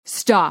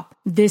Stop.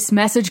 This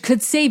message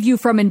could save you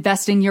from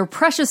investing your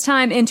precious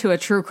time into a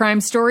true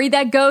crime story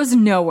that goes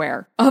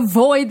nowhere.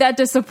 Avoid that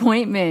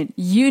disappointment.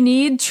 You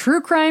need True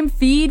Crime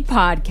Feed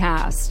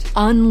Podcast.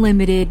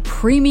 Unlimited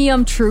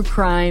premium true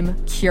crime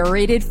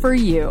curated for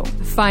you.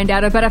 Find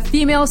out about a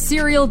female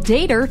serial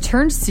dater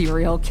turned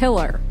serial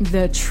killer.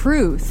 The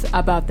truth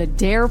about the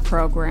DARE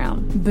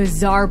program.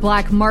 Bizarre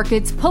black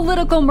markets,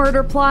 political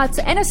murder plots,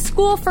 and a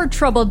school for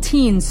troubled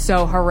teens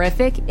so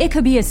horrific it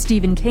could be a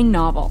Stephen King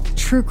novel.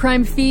 True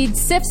Crime Feed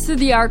sifts through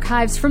the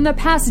archives from the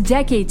past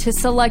decade to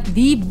select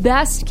the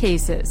best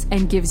cases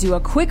and gives you a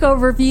quick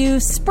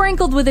overview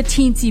sprinkled with a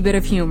teensy bit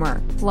of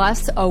humor,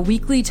 plus a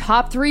weekly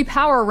top 3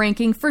 power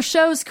ranking for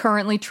shows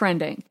currently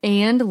trending,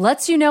 and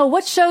lets you know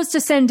what shows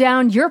to send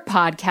down your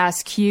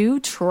podcast queue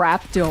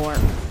trapdoor.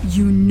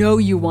 You know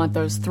you want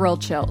those thrill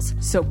chills,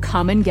 so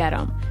come and get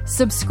them.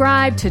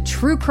 Subscribe to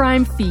True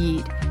Crime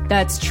Feed.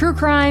 That's True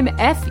Crime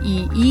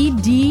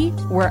FEED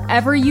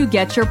wherever you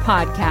get your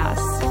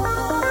podcasts.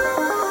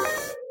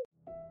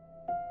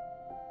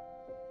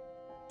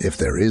 If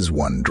there is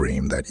one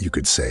dream that you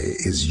could say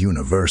is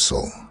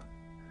universal,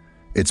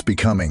 it's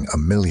becoming a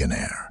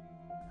millionaire.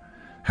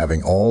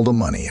 Having all the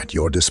money at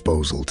your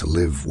disposal to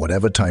live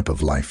whatever type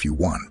of life you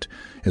want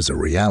is a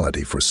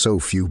reality for so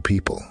few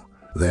people.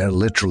 They're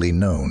literally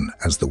known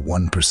as the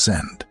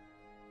 1%.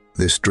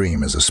 This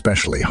dream is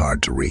especially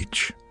hard to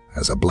reach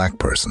as a black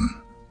person,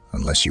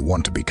 unless you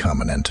want to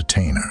become an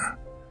entertainer.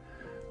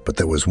 But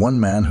there was one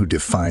man who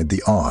defied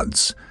the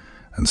odds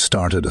and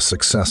started a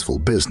successful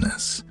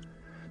business.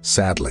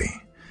 Sadly,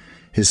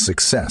 his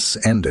success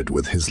ended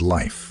with his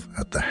life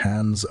at the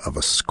hands of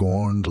a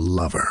scorned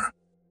lover.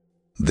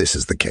 This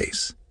is the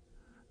case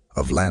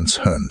of Lance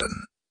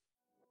Herndon.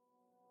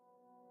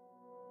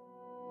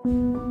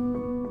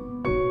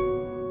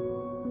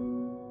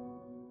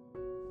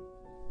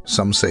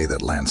 Some say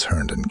that Lance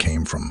Herndon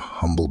came from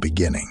humble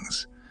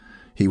beginnings.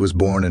 He was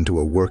born into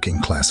a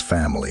working-class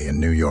family in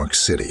New York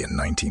City in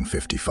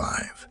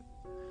 1955.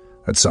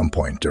 At some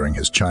point during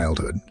his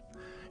childhood,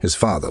 his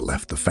father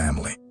left the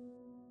family.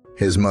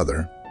 His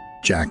mother,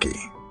 Jackie,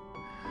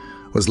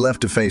 was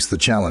left to face the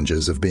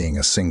challenges of being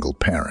a single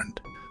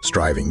parent,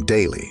 striving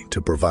daily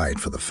to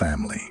provide for the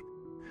family.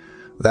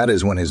 That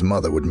is when his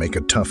mother would make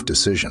a tough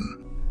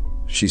decision.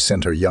 She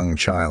sent her young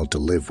child to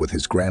live with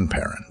his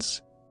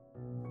grandparents.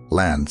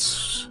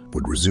 Lance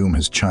would resume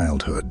his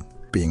childhood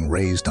being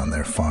raised on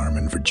their farm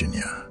in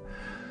Virginia,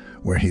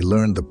 where he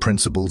learned the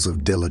principles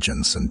of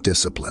diligence and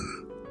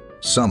discipline.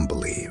 Some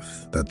believe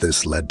that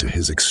this led to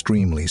his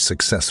extremely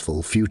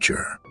successful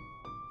future.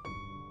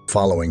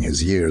 Following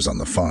his years on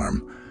the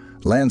farm,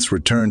 Lance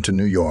returned to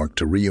New York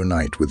to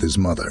reunite with his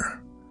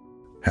mother.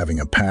 Having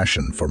a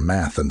passion for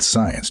math and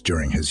science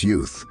during his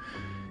youth,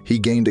 he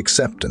gained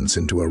acceptance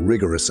into a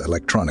rigorous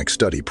electronic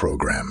study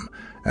program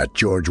at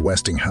George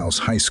Westinghouse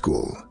High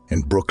School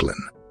in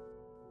Brooklyn.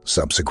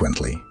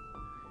 Subsequently,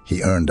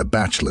 he earned a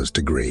bachelor's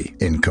degree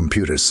in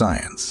computer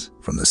science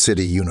from the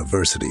City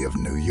University of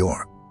New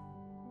York.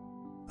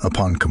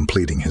 Upon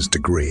completing his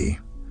degree,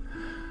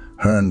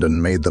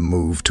 Herndon made the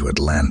move to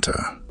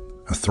Atlanta,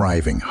 a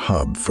thriving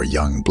hub for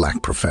young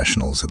black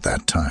professionals at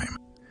that time.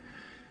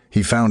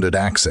 He founded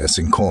Access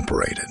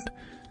Incorporated,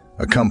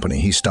 a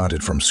company he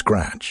started from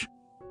scratch.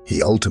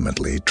 He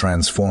ultimately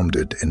transformed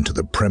it into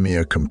the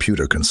premier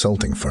computer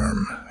consulting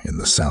firm in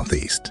the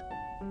Southeast.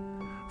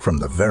 From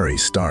the very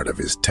start of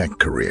his tech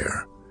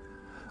career,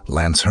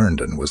 Lance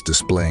Herndon was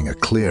displaying a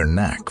clear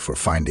knack for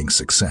finding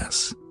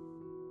success.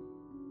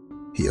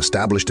 He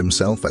established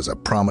himself as a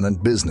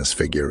prominent business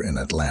figure in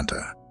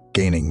Atlanta,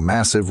 gaining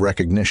massive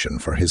recognition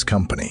for his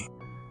company.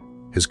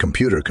 His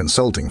computer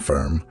consulting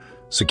firm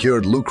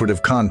secured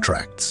lucrative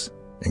contracts,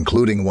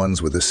 including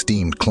ones with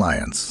esteemed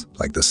clients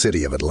like the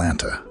City of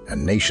Atlanta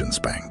and Nations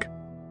Bank.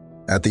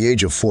 At the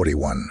age of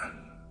 41,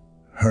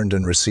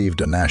 Herndon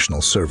received a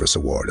National Service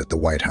Award at the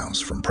White House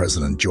from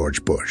President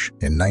George Bush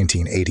in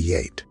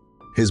 1988.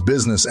 His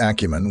business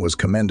acumen was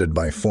commended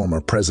by former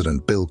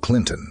President Bill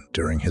Clinton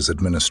during his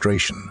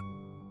administration.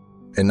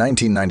 In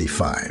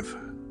 1995,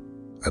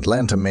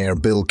 Atlanta Mayor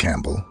Bill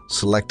Campbell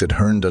selected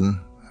Herndon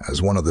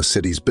as one of the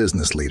city's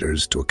business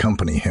leaders to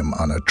accompany him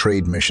on a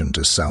trade mission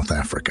to South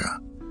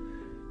Africa.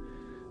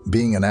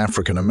 Being an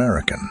African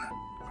American,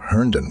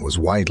 Herndon was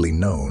widely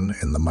known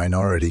in the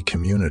minority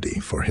community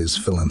for his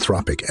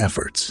philanthropic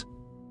efforts.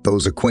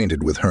 Those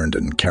acquainted with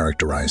Herndon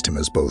characterized him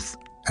as both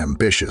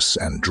ambitious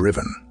and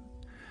driven.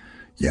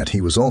 Yet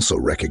he was also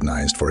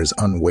recognized for his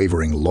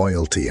unwavering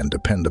loyalty and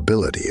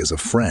dependability as a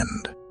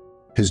friend.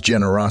 His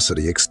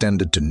generosity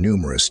extended to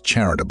numerous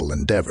charitable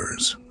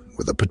endeavors,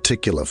 with a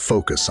particular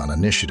focus on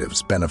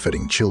initiatives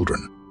benefiting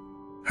children.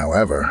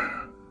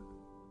 However,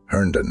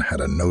 Herndon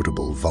had a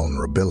notable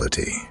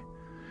vulnerability: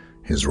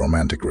 his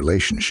romantic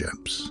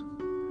relationships.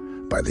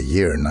 By the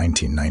year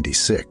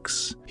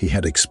 1996, he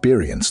had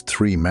experienced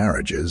 3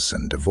 marriages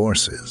and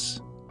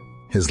divorces.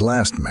 His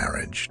last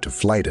marriage, to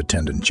flight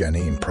attendant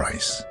Janine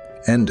Price,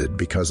 ended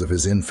because of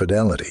his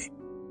infidelity.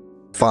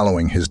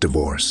 Following his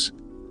divorce,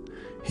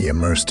 he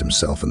immersed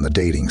himself in the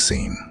dating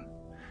scene,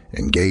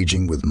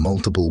 engaging with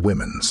multiple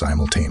women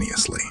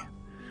simultaneously.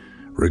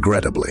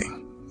 Regrettably,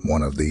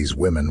 one of these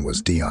women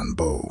was Dion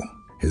Bowe,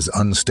 his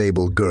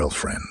unstable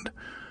girlfriend,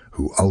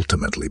 who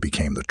ultimately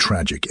became the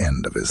tragic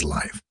end of his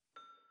life.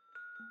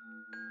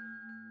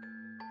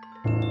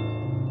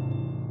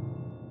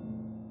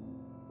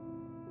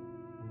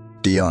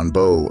 Dion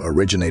Bowe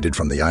originated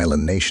from the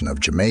island nation of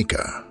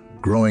Jamaica,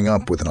 growing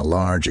up within a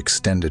large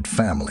extended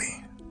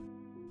family.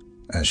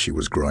 As she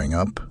was growing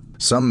up,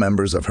 some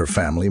members of her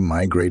family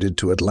migrated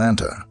to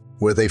Atlanta,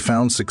 where they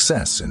found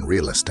success in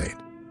real estate.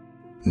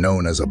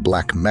 Known as a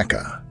Black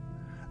Mecca,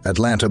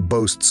 Atlanta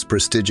boasts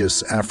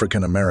prestigious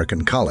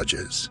African-American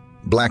colleges,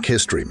 Black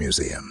history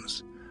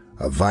museums,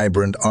 a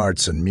vibrant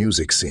arts and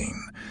music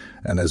scene,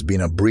 and has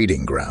been a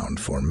breeding ground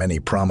for many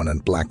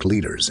prominent Black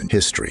leaders in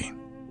history.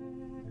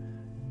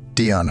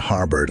 Dion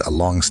harbored a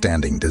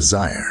long-standing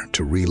desire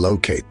to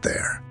relocate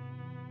there,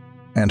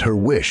 and her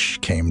wish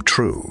came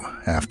true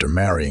after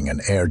marrying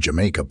an Air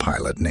Jamaica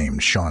pilot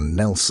named Sean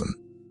Nelson.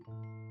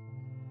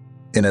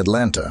 In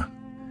Atlanta,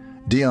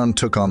 Dion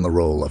took on the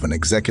role of an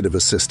executive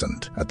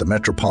assistant at the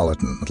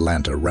Metropolitan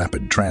Atlanta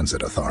Rapid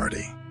Transit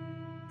Authority.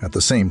 At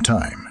the same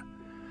time,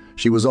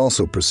 she was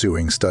also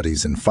pursuing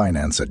studies in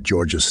finance at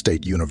Georgia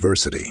State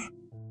University.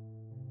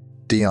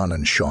 Dion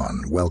and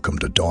Sean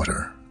welcomed a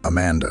daughter,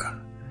 Amanda,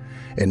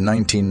 in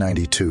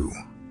 1992.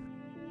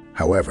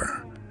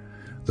 However,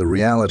 the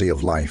reality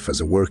of life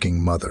as a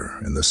working mother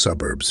in the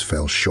suburbs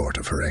fell short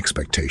of her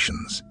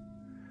expectations.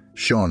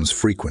 Sean's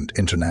frequent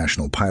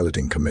international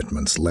piloting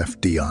commitments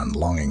left Dion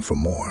longing for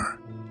more,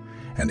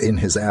 and in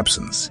his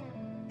absence,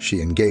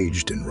 she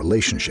engaged in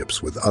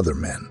relationships with other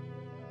men.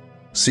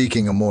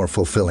 Seeking a more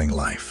fulfilling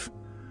life,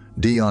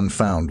 Dion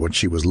found what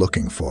she was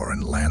looking for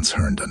in Lance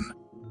Herndon.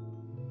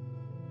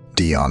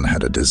 Dion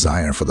had a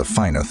desire for the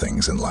finer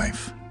things in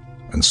life,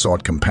 and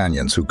sought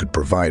companions who could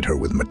provide her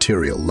with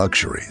material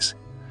luxuries.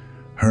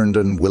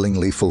 Herndon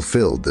willingly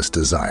fulfilled this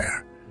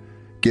desire,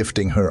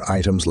 gifting her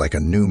items like a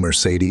new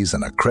Mercedes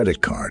and a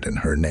credit card in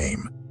her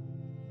name.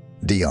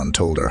 Dion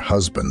told her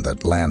husband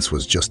that Lance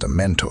was just a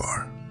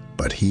mentor,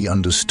 but he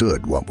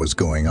understood what was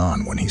going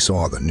on when he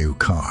saw the new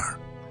car.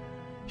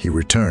 He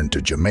returned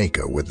to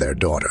Jamaica with their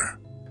daughter,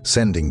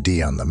 sending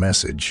Dion the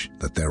message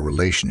that their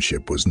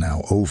relationship was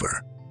now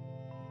over.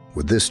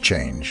 With this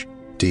change,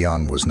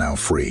 Dion was now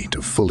free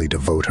to fully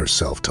devote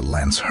herself to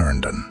Lance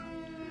Herndon.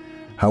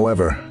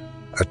 However,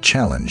 a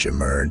challenge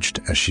emerged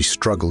as she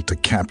struggled to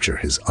capture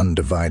his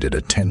undivided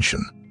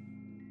attention.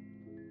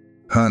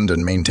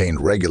 Herndon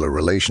maintained regular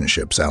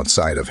relationships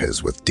outside of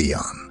his with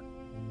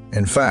Dion.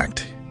 In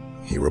fact,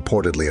 he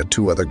reportedly had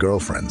 2 other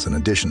girlfriends in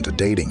addition to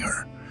dating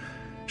her.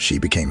 She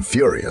became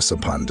furious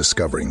upon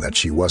discovering that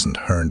she wasn't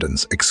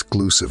Herndon's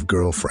exclusive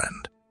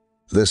girlfriend.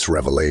 This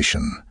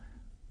revelation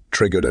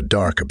triggered a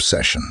dark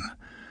obsession,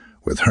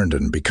 with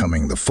Herndon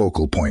becoming the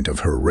focal point of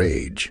her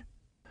rage,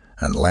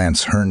 and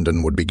Lance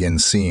Herndon would begin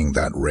seeing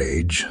that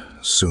rage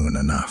soon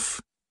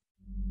enough.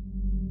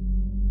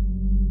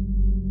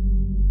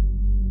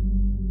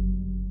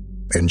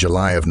 In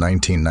July of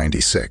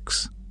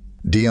 1996,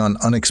 Dion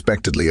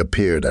unexpectedly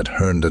appeared at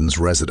Herndon's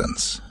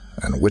residence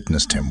and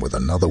witnessed him with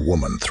another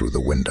woman through the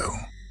window.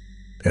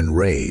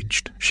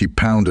 Enraged, she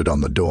pounded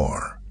on the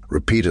door,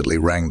 repeatedly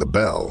rang the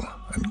bell,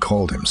 and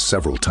called him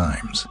several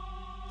times.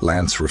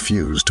 Lance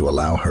refused to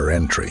allow her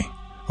entry,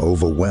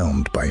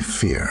 overwhelmed by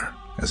fear,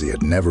 as he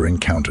had never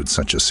encountered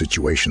such a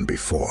situation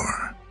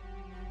before.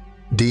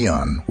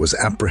 Dion was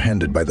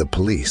apprehended by the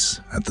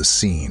police at the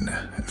scene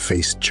and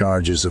faced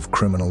charges of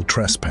criminal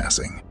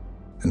trespassing.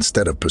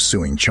 Instead of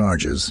pursuing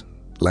charges,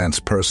 Lance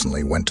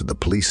personally went to the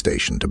police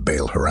station to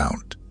bail her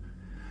out.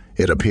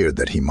 It appeared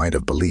that he might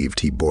have believed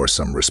he bore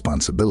some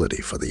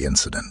responsibility for the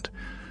incident,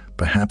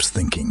 perhaps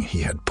thinking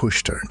he had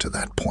pushed her to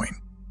that point.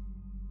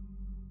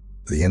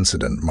 The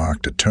incident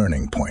marked a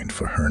turning point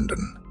for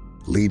Herndon,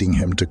 leading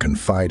him to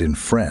confide in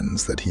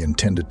friends that he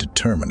intended to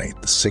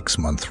terminate the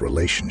 6-month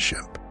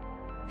relationship.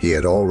 He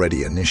had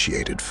already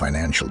initiated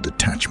financial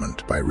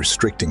detachment by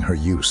restricting her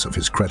use of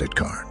his credit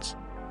cards.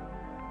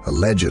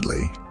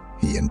 Allegedly,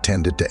 he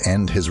intended to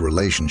end his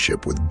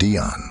relationship with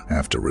Dion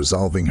after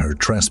resolving her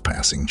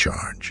trespassing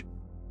charge.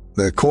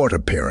 The court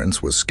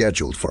appearance was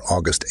scheduled for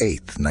August 8,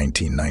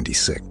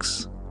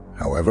 1996.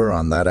 However,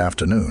 on that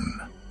afternoon,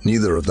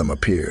 neither of them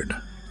appeared,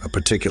 a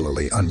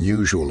particularly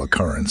unusual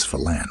occurrence for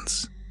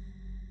Lance.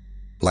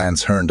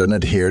 Lance Herndon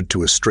adhered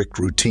to a strict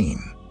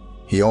routine.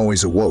 He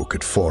always awoke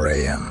at 4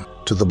 a.m.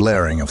 to the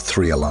blaring of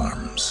 3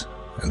 alarms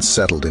and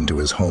settled into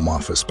his home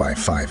office by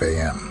 5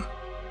 a.m.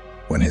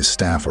 When his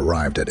staff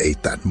arrived at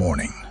 8 that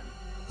morning,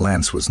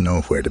 Lance was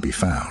nowhere to be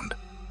found.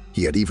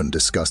 He had even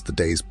discussed the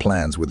day's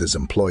plans with his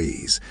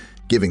employees,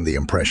 giving the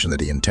impression that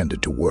he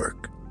intended to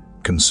work.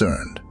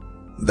 Concerned,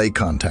 they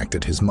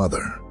contacted his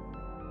mother.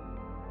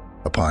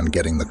 Upon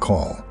getting the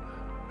call,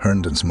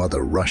 Herndon's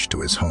mother rushed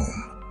to his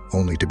home,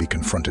 only to be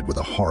confronted with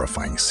a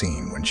horrifying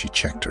scene when she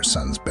checked her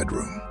son's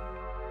bedroom.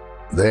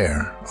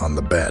 There, on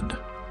the bed,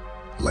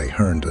 lay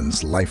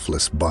Herndon's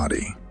lifeless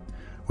body,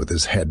 with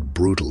his head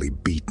brutally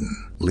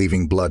beaten,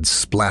 leaving blood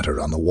splattered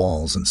on the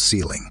walls and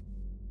ceiling.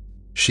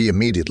 She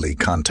immediately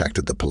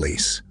contacted the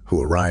police,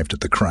 who arrived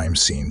at the crime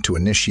scene to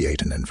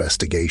initiate an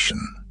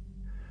investigation.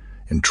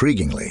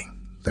 Intriguingly,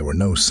 there were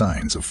no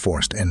signs of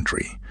forced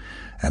entry,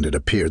 and it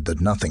appeared that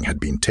nothing had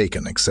been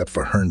taken except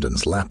for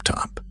Herndon's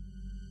laptop.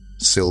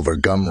 Silver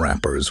gum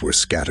wrappers were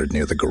scattered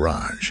near the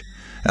garage,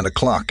 and a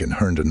clock in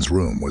Herndon's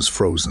room was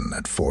frozen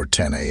at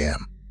 4:10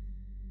 a.m.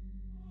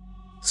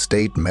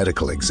 State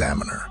Medical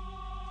Examiner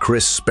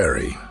Chris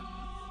Sperry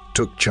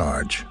took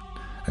charge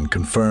and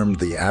confirmed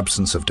the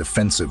absence of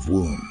defensive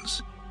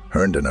wounds.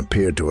 Herndon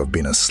appeared to have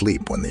been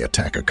asleep when the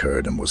attack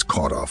occurred and was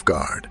caught off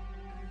guard.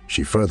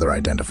 She further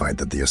identified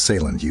that the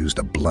assailant used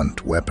a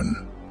blunt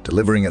weapon,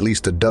 delivering at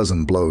least a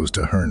dozen blows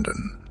to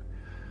Herndon.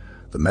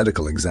 The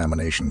medical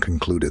examination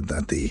concluded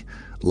that the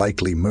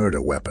likely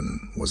murder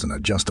weapon was an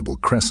adjustable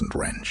crescent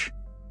wrench.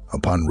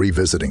 Upon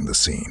revisiting the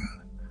scene,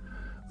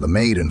 the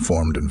maid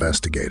informed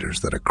investigators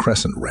that a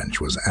crescent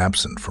wrench was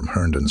absent from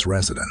Herndon's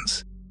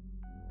residence.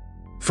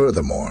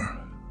 Furthermore,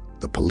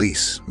 the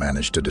police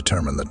managed to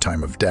determine the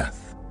time of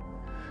death,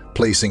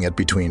 placing it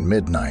between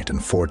midnight and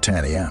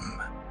 4:10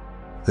 a.m.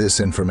 This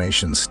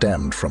information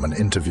stemmed from an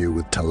interview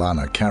with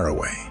Talana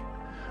Caraway,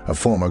 a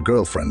former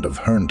girlfriend of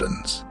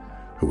Herndon's,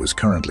 who was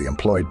currently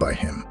employed by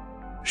him.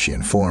 She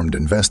informed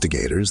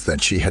investigators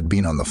that she had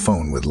been on the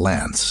phone with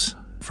Lance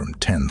from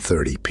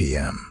 10:30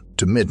 p.m.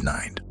 to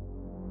midnight.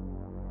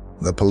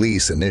 The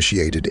police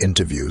initiated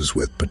interviews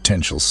with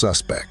potential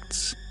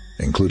suspects,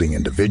 including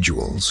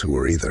individuals who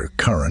were either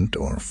current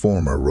or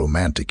former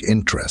romantic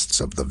interests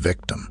of the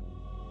victim.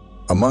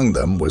 Among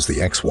them was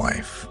the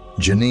ex-wife,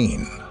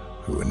 Janine,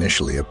 who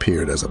initially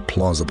appeared as a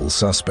plausible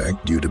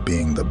suspect due to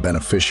being the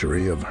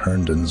beneficiary of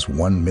Herndon's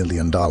 $1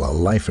 million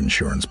life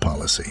insurance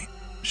policy.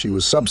 She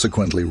was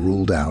subsequently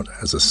ruled out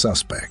as a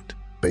suspect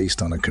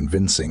based on a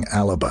convincing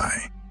alibi.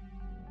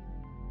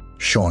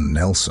 Sean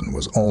Nelson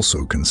was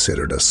also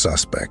considered a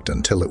suspect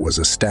until it was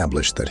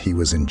established that he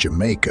was in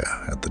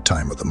Jamaica at the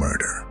time of the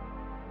murder.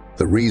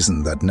 The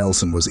reason that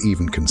Nelson was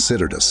even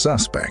considered a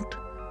suspect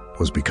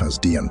was because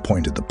Dion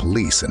pointed the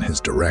police in his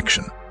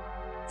direction.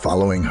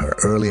 Following her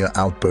earlier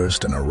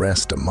outburst and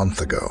arrest a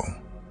month ago,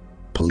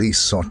 police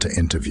sought to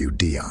interview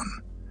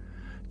Dion.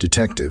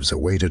 Detectives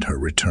awaited her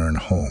return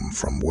home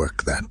from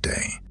work that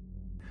day.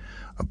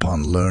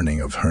 Upon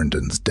learning of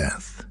Herndon's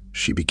death,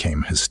 she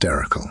became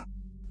hysterical.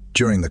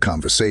 During the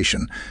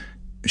conversation,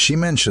 she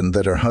mentioned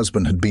that her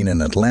husband had been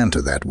in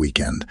Atlanta that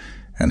weekend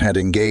and had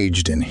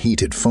engaged in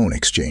heated phone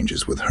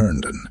exchanges with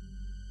Herndon.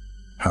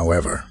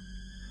 However,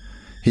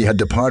 he had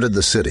departed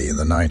the city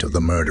the night of the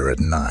murder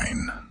at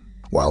 9,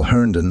 while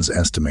Herndon's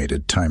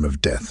estimated time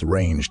of death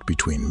ranged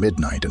between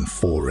midnight and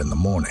 4 in the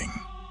morning.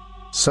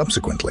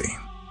 Subsequently,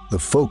 the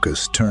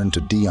focus turned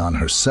to Dion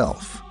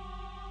herself.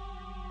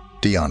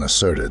 Dion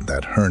asserted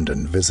that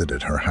Herndon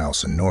visited her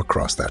house in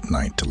Norcross that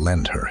night to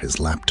lend her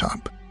his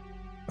laptop.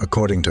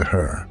 According to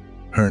her,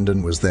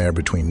 Herndon was there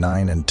between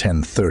 9 and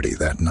 10:30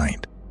 that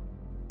night.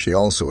 She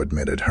also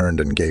admitted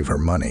Herndon gave her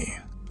money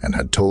and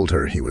had told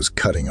her he was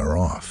cutting her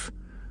off.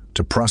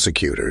 To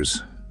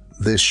prosecutors,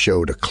 this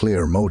showed a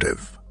clear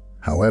motive.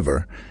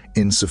 However,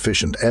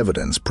 insufficient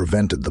evidence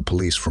prevented the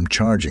police from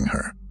charging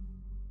her.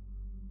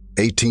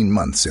 18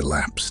 months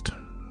elapsed,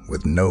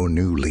 with no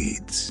new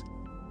leads.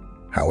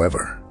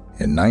 However,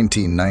 in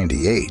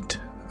 1998,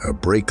 a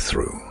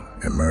breakthrough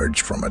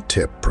emerged from a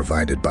tip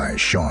provided by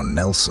Sean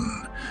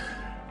Nelson,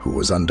 who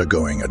was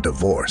undergoing a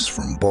divorce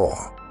from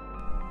Baugh.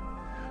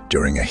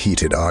 During a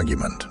heated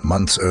argument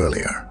months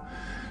earlier,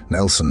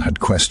 Nelson had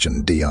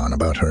questioned Dion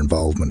about her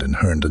involvement in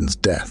Herndon's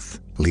death,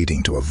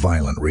 leading to a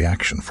violent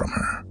reaction from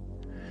her.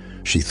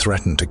 She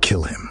threatened to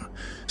kill him,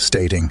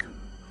 stating,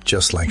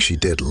 "Just like she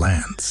did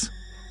Lance."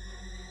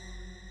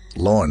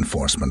 Law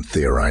enforcement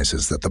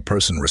theorizes that the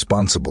person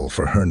responsible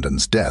for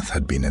Herndon's death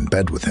had been in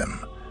bed with him.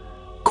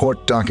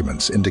 Court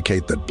documents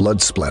indicate that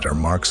blood splatter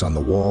marks on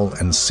the wall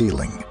and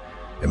ceiling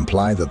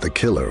imply that the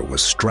killer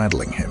was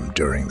straddling him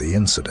during the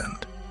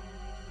incident.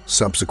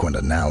 Subsequent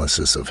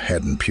analysis of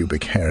head and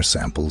pubic hair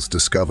samples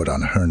discovered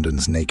on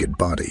Herndon's naked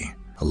body,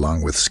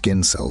 along with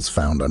skin cells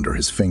found under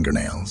his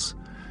fingernails,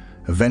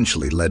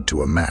 eventually led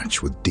to a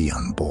match with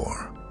Dion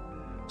Bohr.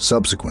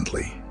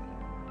 Subsequently,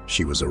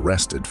 she was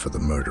arrested for the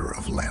murder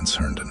of Lance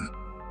Herndon.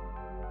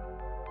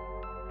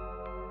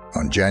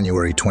 On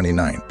January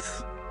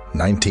 29th,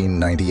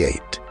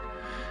 1998,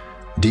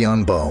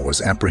 Dion Bohr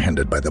was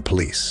apprehended by the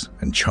police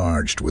and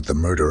charged with the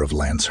murder of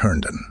Lance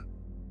Herndon.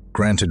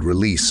 Granted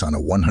release on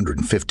a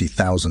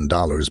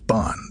 $150,000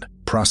 bond,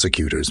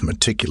 prosecutors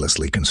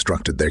meticulously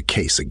constructed their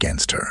case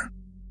against her.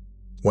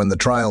 When the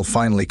trial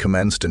finally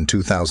commenced in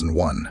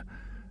 2001,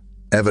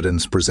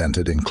 evidence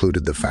presented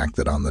included the fact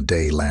that on the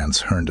day Lance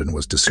Herndon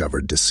was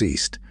discovered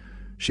deceased,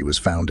 she was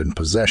found in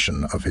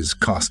possession of his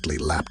costly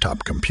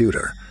laptop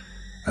computer,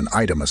 an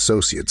item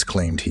associates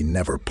claimed he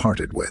never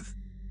parted with.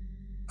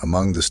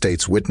 Among the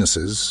state's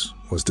witnesses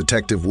was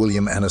Detective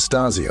William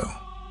Anastasio,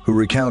 who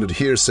recounted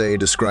hearsay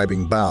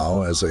describing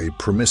Bao as a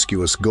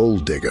promiscuous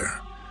gold digger,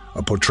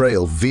 a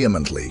portrayal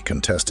vehemently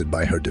contested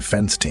by her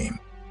defense team.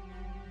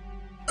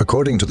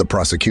 According to the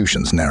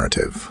prosecution's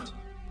narrative,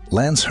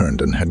 Lance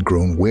Herndon had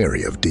grown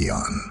wary of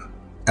Dion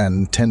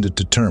and tended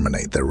to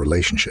terminate their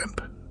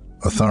relationship.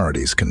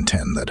 Authorities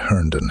contend that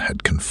Herndon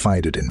had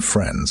confided in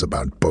friends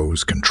about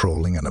Beau's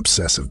controlling and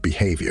obsessive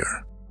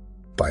behavior.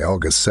 By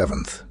August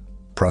 7th,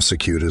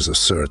 prosecutors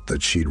assert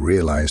that she'd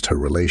realized her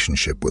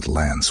relationship with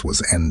Lance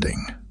was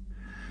ending.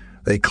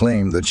 They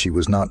claim that she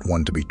was not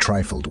one to be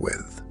trifled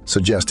with,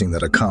 suggesting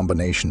that a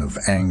combination of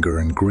anger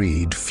and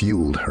greed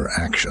fueled her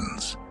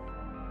actions.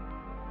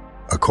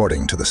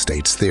 According to the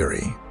state's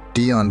theory,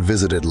 Dion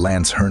visited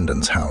Lance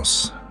Herndon's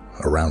house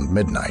around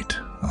midnight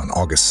on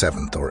August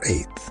 7th or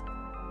 8th.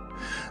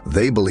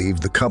 They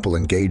believed the couple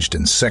engaged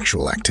in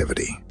sexual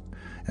activity,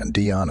 and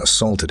Dion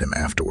assaulted him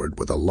afterward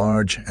with a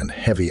large and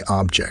heavy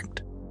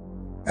object.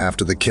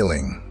 After the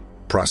killing,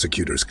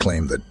 prosecutors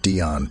claim that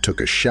Dion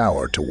took a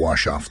shower to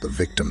wash off the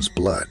victim's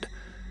blood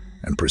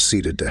and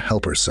proceeded to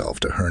help herself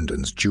to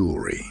Herndon's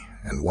jewelry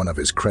and one of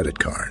his credit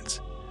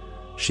cards.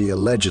 She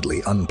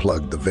allegedly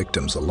unplugged the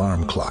victim's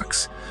alarm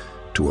clocks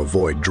to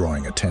avoid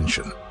drawing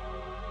attention.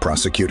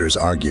 Prosecutors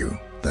argue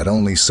that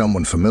only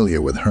someone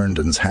familiar with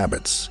Herndon's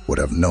habits would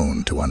have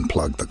known to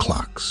unplug the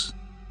clocks.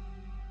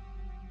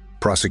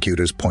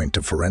 Prosecutors point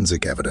to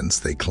forensic evidence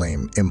they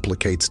claim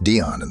implicates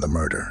Dion in the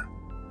murder.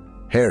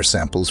 Hair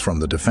samples from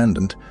the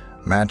defendant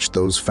matched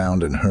those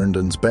found in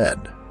Herndon's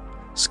bed.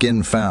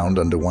 Skin found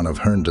under one of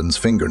Herndon's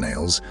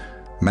fingernails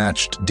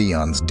matched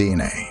Dion's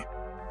DNA.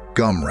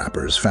 Gum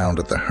wrappers found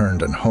at the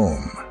Herndon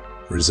home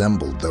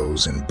resembled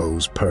those in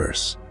Beau's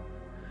purse.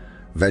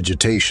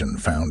 Vegetation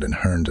found in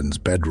Herndon's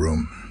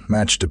bedroom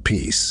matched a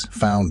piece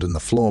found in the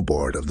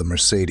floorboard of the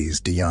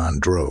Mercedes Dion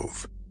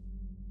drove.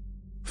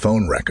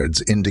 Phone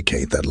records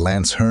indicate that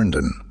Lance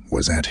Herndon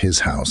was at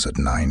his house at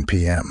 9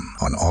 p.m.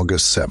 on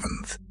August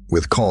 7th,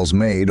 with calls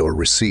made or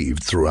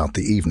received throughout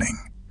the evening.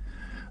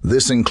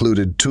 This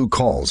included 2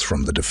 calls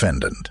from the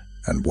defendant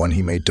and one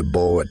he made to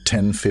Beau at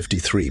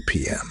 10:53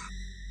 p.m.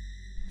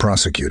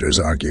 Prosecutors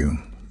argue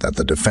that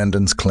the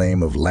defendant's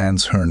claim of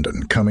Lance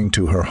Herndon coming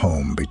to her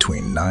home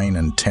between 9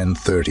 and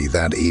 10:30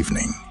 that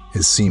evening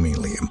is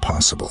seemingly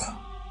impossible.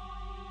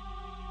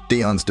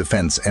 Dion's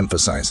defense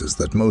emphasizes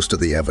that most of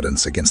the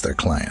evidence against their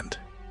client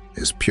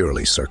is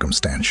purely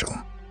circumstantial.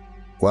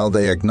 While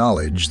they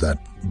acknowledge that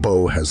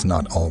Beau has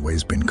not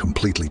always been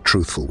completely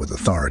truthful with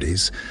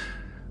authorities,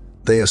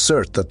 they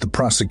assert that the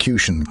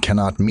prosecution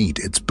cannot meet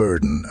its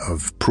burden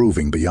of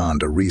proving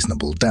beyond a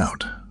reasonable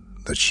doubt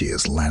that she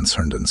is Lance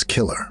Herndon's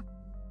killer.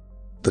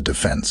 The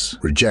defense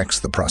rejects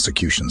the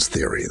prosecution's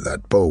theory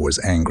that Beau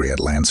was angry at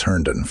Lance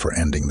Herndon for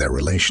ending their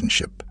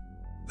relationship.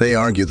 They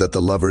argue that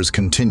the lovers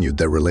continued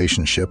their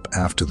relationship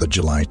after the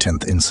July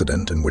 10th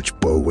incident in which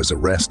Beau was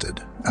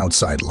arrested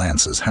outside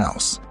Lance's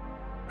house.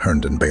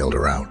 Herndon bailed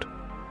her out,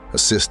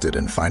 assisted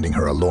in finding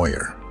her a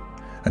lawyer,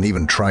 and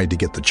even tried to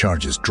get the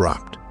charges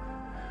dropped.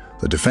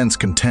 The defense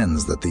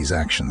contends that these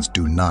actions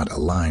do not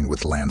align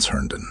with Lance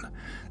Herndon,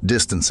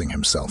 distancing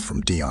himself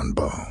from Dion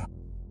Beau.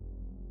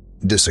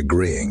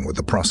 Disagreeing with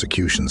the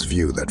prosecution's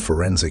view that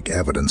forensic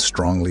evidence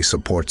strongly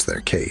supports their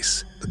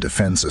case, the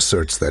defense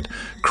asserts that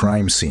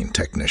crime scene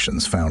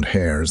technicians found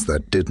hairs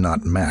that did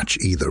not match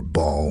either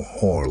Beau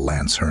or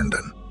Lance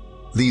Herndon.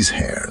 These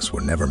hairs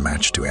were never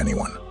matched to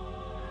anyone.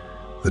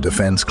 The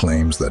defense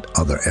claims that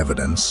other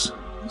evidence,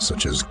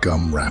 such as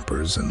gum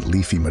wrappers and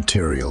leafy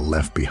material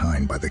left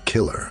behind by the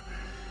killer,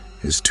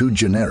 is too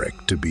generic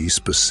to be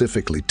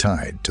specifically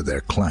tied to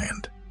their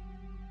client.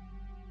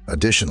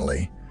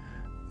 Additionally,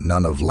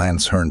 none of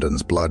Lance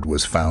Herndon's blood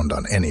was found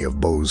on any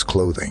of Beau's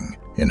clothing,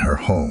 in her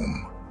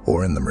home,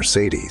 or in the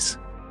Mercedes,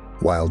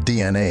 while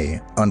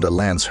DNA under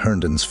Lance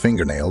Herndon's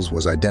fingernails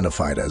was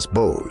identified as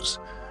Beau's.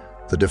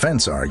 The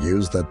defense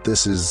argues that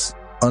this is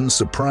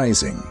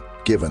unsurprising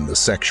given the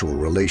sexual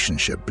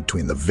relationship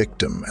between the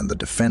victim and the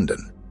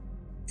defendant.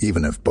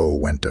 Even if Beau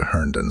went to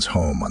Herndon's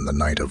home on the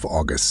night of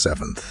August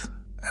 7th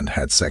and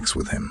had sex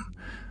with him,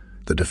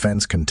 the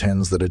defense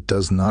contends that it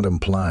does not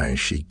imply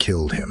she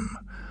killed him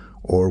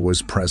or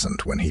was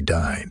present when he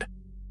died.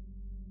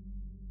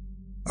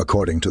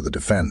 According to the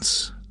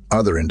defense,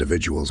 other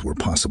individuals were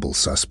possible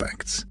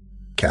suspects.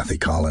 Kathy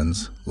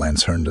Collins,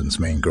 Lance Herndon's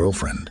main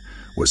girlfriend,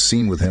 was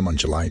seen with him on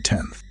July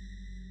 10th.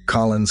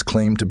 Collins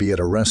claimed to be at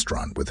a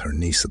restaurant with her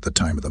niece at the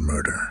time of the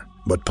murder,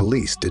 but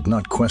police did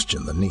not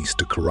question the niece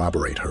to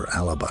corroborate her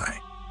alibi.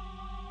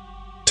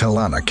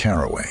 Talana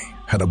Caraway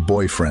had a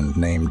boyfriend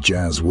named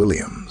Jazz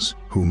Williams,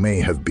 who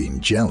may have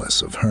been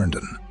jealous of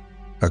Herndon.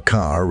 A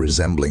car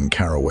resembling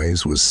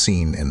Caraway's was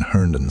seen in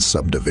Herndon's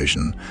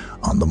subdivision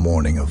on the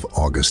morning of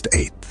August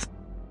 8th.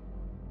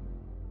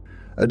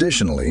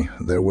 Additionally,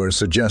 there were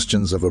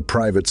suggestions of a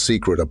private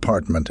secret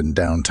apartment in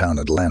downtown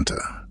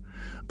Atlanta,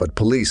 but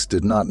police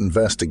did not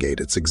investigate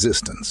its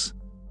existence.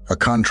 A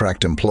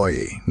contract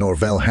employee,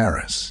 Norvell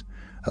Harris,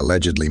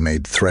 allegedly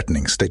made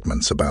threatening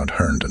statements about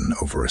Herndon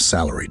over a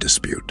salary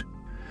dispute.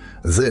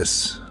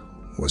 This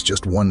was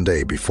just one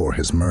day before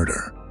his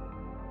murder.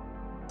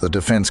 The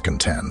defense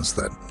contends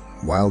that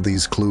While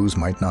these clues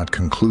might not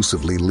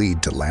conclusively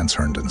lead to Lance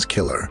Herndon's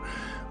killer,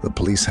 the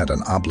police had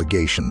an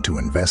obligation to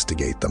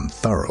investigate them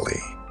thoroughly,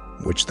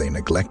 which they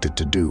neglected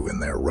to do in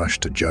their rush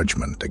to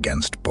judgment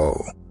against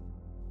Bo.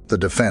 The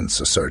defense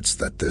asserts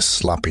that this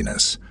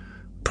sloppiness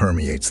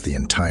permeates the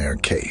entire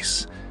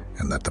case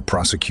and that the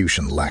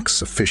prosecution lacks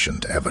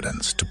sufficient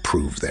evidence to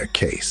prove their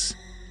case.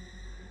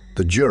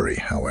 The jury,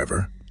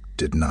 however,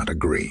 did not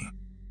agree.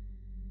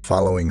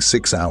 Following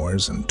 6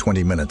 hours and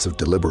 20 minutes of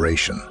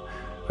deliberation,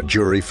 a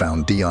jury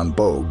found Dion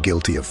Bo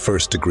guilty of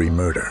first-degree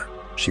murder.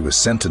 She was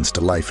sentenced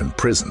to life in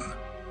prison.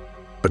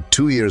 But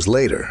 2 years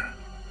later,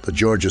 the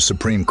Georgia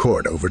Supreme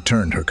Court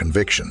overturned her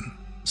conviction,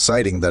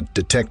 citing that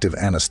Detective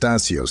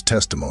Anastasio's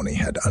testimony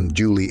had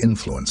unduly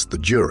influenced the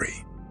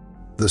jury.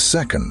 The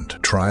second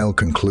trial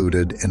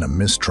concluded in a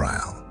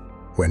mistrial,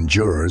 when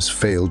jurors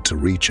failed to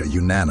reach a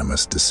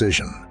unanimous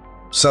decision.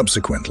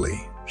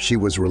 Subsequently, she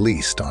was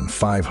released on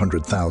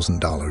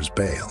 $500,000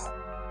 bail.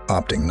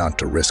 Opting not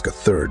to risk a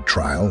third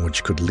trial,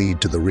 which could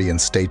lead to the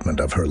reinstatement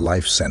of her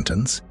life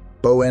sentence,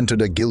 Bo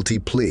entered a guilty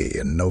plea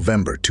in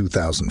November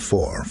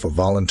 2004 for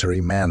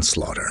voluntary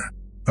manslaughter.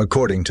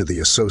 According to the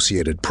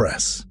Associated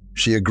Press,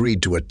 she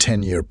agreed to a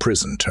 10-year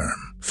prison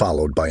term,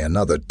 followed by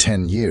another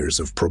 10 years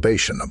of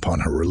probation upon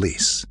her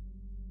release.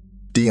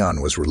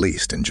 Dion was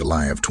released in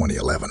July of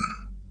 2011.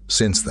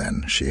 Since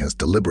then, she has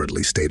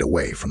deliberately stayed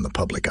away from the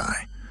public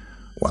eye.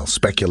 While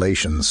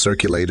speculation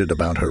circulated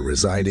about her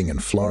residing in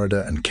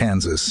Florida and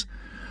Kansas,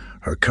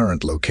 her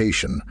current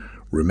location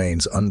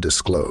remains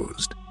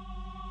undisclosed.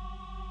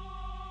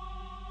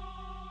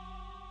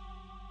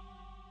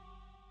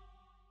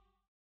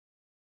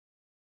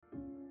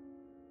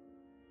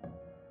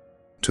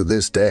 To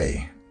this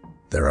day,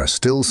 there are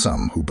still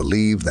some who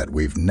believe that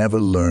we've never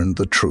learned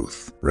the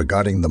truth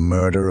regarding the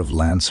murder of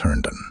Lance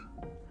Herndon.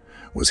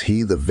 Was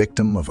he the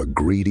victim of a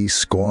greedy,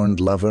 scorned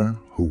lover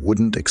who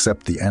wouldn't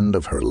accept the end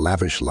of her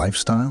lavish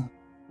lifestyle?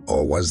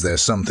 Or was there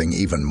something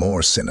even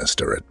more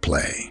sinister at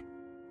play?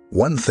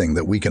 One thing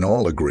that we can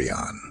all agree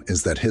on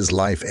is that his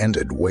life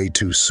ended way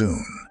too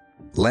soon.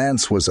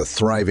 Lance was a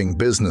thriving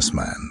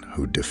businessman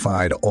who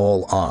defied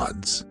all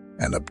odds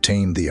and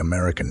obtained the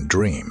American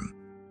dream.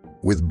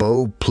 With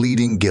Bo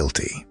pleading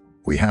guilty,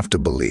 we have to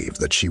believe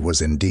that she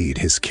was indeed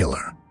his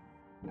killer.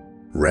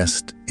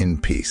 Rest in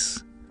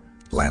peace,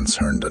 Lance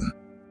Herndon.